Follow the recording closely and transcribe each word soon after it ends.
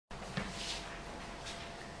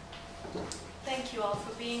Thank you all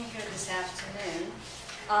for being here this afternoon.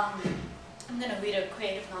 I'm going to read a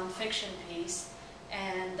creative nonfiction piece,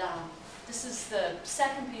 and this is the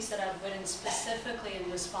second piece that I've written specifically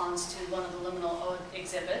in response to one of the Liminal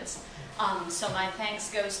exhibits. So my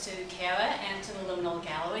thanks goes to Kara and to the Liminal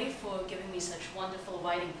Gallery for giving me such wonderful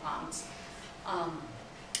writing prompts.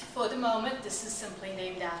 For the moment, this is simply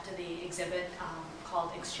named after the exhibit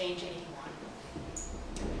called Exchange 81.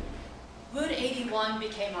 Route 81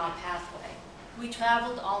 became our pathway. We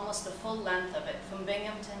traveled almost the full length of it, from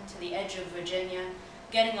Binghamton to the edge of Virginia,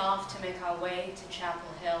 getting off to make our way to Chapel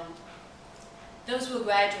Hill. Those were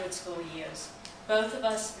graduate school years, both of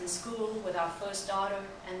us in school with our first daughter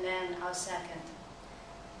and then our second.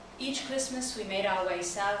 Each Christmas we made our way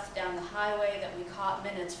south down the highway that we caught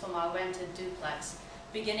minutes from our rented duplex,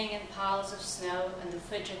 beginning in piles of snow and the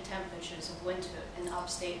frigid temperatures of winter in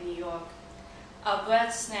upstate New York. Our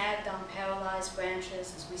breath snagged on paralyzed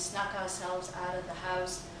branches as we snuck ourselves out of the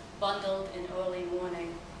house, bundled in early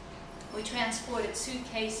morning. We transported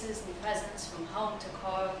suitcases and presents from home to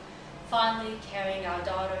car, finally carrying our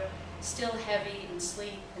daughter, still heavy in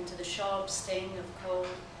sleep, into the sharp sting of cold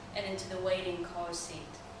and into the waiting car seat.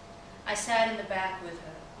 I sat in the back with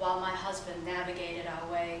her while my husband navigated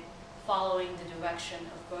our way, following the direction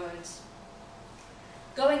of birds.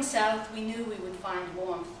 Going south, we knew we would find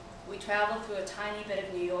warmth. We traveled through a tiny bit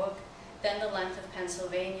of New York, then the length of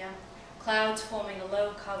Pennsylvania, clouds forming a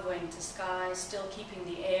low covering to sky, still keeping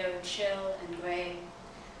the air chill and gray.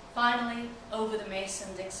 Finally, over the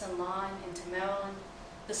Mason-Dixon line into Maryland,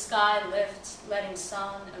 the sky lifts, letting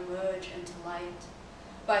sun emerge into light.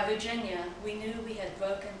 By Virginia, we knew we had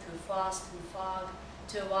broken through frost and fog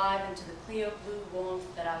to arrive into the clear blue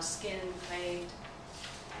warmth that our skin craved.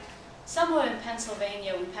 Somewhere in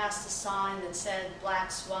Pennsylvania, we passed a sign that said,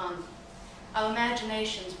 "Black Swan." Our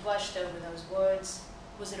imaginations brushed over those words.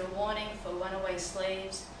 Was it a warning for runaway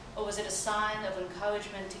slaves, or was it a sign of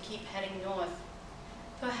encouragement to keep heading north?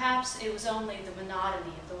 Perhaps it was only the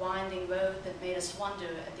monotony of the winding road that made us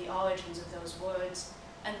wonder at the origins of those words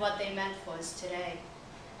and what they meant for us today.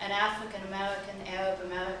 An African-American,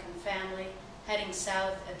 Arab-American family heading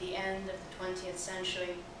south at the end of the 20th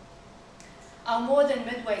century. Our more than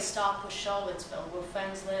midway stop was Charlottesville, where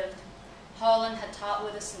friends lived. Harlan had taught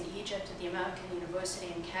with us in Egypt at the American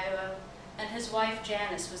University in Cairo, and his wife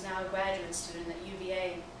Janice was now a graduate student at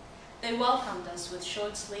UVA. They welcomed us with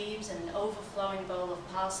short sleeves and an overflowing bowl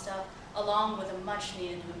of pasta, along with a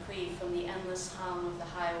much-needed reprieve from the endless hum of the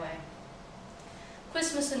highway.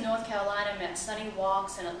 Christmas in North Carolina meant sunny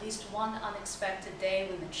walks and at least one unexpected day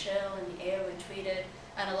when the chill in the air retreated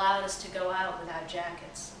and allowed us to go out without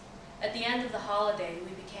jackets. At the end of the holiday, we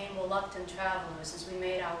became reluctant travelers as we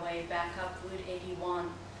made our way back up Route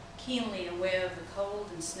 81, keenly aware of the cold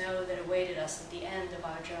and snow that awaited us at the end of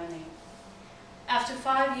our journey. After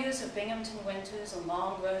 5 years of Binghamton winters and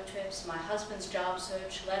long road trips, my husband's job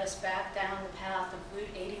search led us back down the path of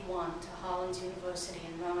Route 81 to Hollins University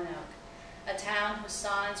in Roanoke, a town whose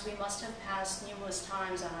signs we must have passed numerous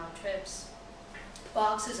times on our trips.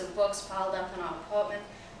 Boxes of books piled up in our apartment,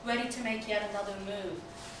 ready to make yet another move,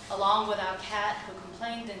 along with our cat who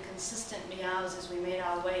complained in consistent meows as we made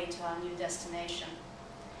our way to our new destination.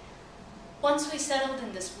 Once we settled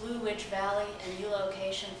in this Blue Ridge Valley, a new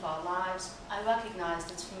location for our lives, I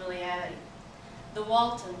recognized its familiarity. The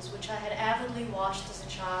Waltons, which I had avidly watched as a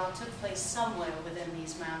child, took place somewhere within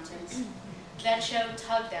these mountains. That show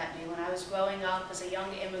tugged at me when I was growing up as a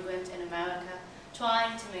young immigrant in America,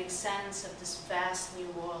 trying to make sense of this vast new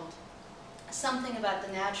world. Something about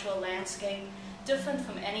the natural landscape, different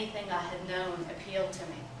from anything I had known, appealed to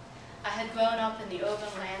me. I had grown up in the urban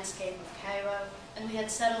landscape of Cairo, and we had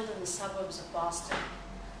settled in the suburbs of Boston.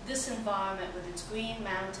 This environment with its green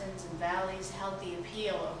mountains and valleys held the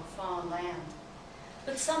appeal over foreign land.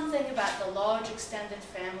 But something about the large extended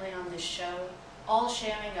family on this show, all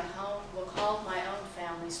sharing a home, recalled my own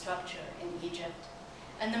family structure in Egypt.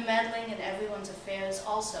 And the meddling in everyone's affairs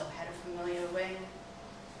also had a familiar ring.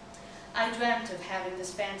 I dreamt of having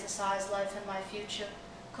this fantasized life in my future,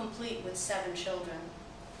 complete with 7 children.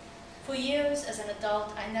 For years, as an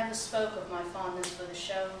adult, I never spoke of my fondness for the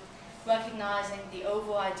show, recognizing the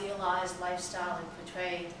over-idealized lifestyle it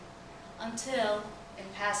portrayed, until, in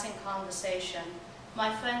passing conversation,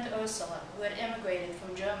 my friend Ursula, who had immigrated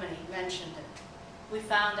from Germany, mentioned it. We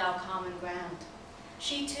found our common ground.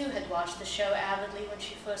 She too had watched the show avidly when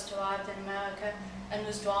she first arrived in America and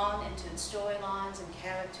was drawn into its storylines and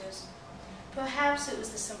characters. Perhaps it was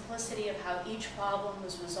the simplicity of how each problem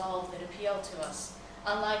was resolved that appealed to us,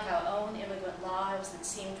 unlike our own immigrant lives that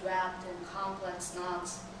seemed wrapped in complex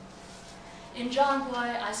knots. In John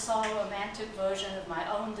Boy, I saw a romantic version of my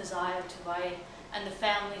own desire to write and the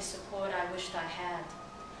family support I wished I had.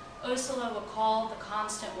 Ursula recalled the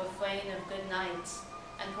constant refrain of good nights,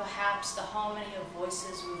 and perhaps the harmony of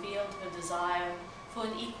voices revealed her desire for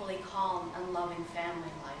an equally calm and loving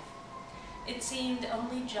family life. It seemed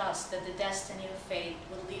only just that the destiny of fate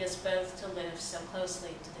would lead us both to live so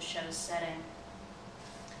closely to the show's setting.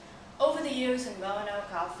 Over the years in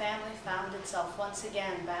Roanoke, our family found itself once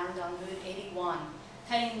again bound on Route 81,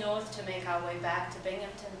 heading north to make our way back to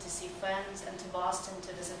Binghamton to see friends and to Boston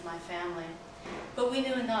to visit my family. But we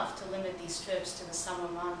knew enough to limit these trips to the summer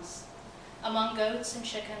months. Among goats and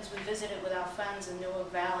chickens, we visited with our friends in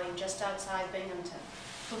Newark Valley, just outside Binghamton,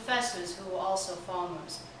 professors who were also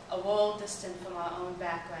farmers, a world distant from our own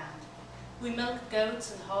background. We milked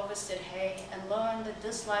goats and harvested hay and learned that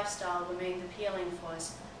this lifestyle remained appealing for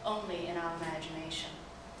us only in our imagination.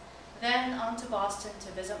 Then on to Boston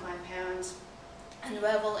to visit my parents and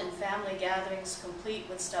revel in family gatherings complete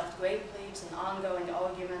with stuffed grape leaves and ongoing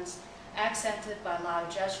arguments, accented by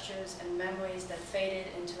loud gestures and memories that faded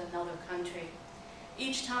into another country.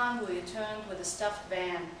 Each time we returned with a stuffed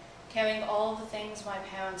van, carrying all the things my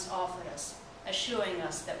parents offered us, assuring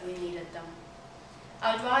us that we needed them.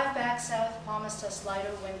 Our drive back south promised us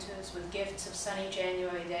lighter winters with gifts of sunny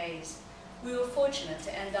January days. We were fortunate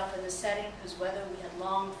to end up in a setting whose weather we had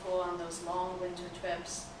longed for on those long winter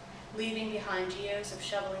trips, leaving behind years of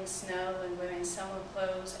shoveling snow and wearing summer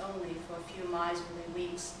clothes only for a few miserly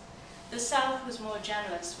weeks. The South was more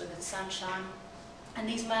generous with its sunshine, and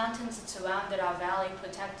these mountains that surrounded our valley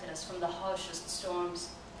protected us from the harshest storms.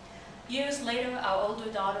 Years later, our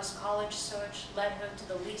older daughter's college search led her to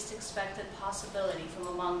the least expected possibility from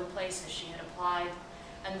among the places she had applied,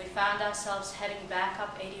 and we found ourselves heading back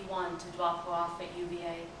up 81 to drop her off at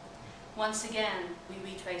UVA. Once again,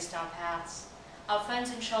 we retraced our paths. Our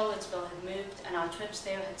friends in Charlottesville had moved, and our trips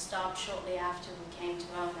there had stopped shortly after we came to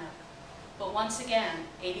Roanoke. But once again,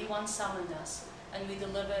 81 summoned us, and we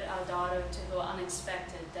delivered our daughter to her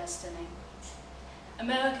unexpected destiny.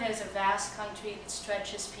 America is a vast country that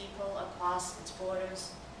stretches people across its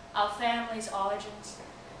borders. Our family's origins,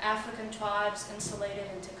 African tribes insulated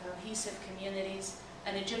into cohesive communities,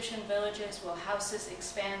 and Egyptian villages where houses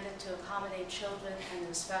expanded to accommodate children and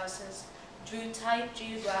their spouses, drew tight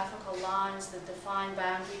geographical lines that defined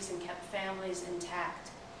boundaries and kept families intact.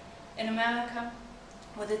 In America,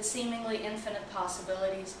 with its seemingly infinite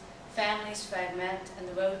possibilities, families fragment and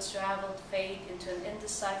the roads traveled fade into an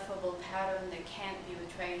indecipherable pattern that can't be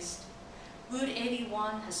retraced. Route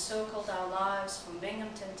 81 has circled our lives from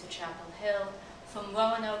Binghamton to Chapel Hill, from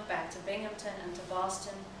Roanoke back to Binghamton and to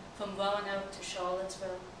Boston, from Roanoke to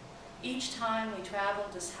Charlottesville. Each time we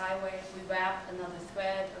traveled this highway, we wrapped another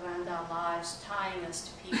thread around our lives, tying us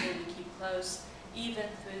to people we keep close, even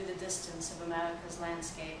through the distance of America's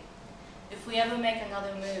landscape. If we ever make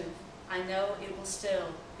another move, I know it will still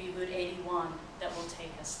be Route 81 that will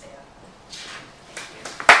take us there.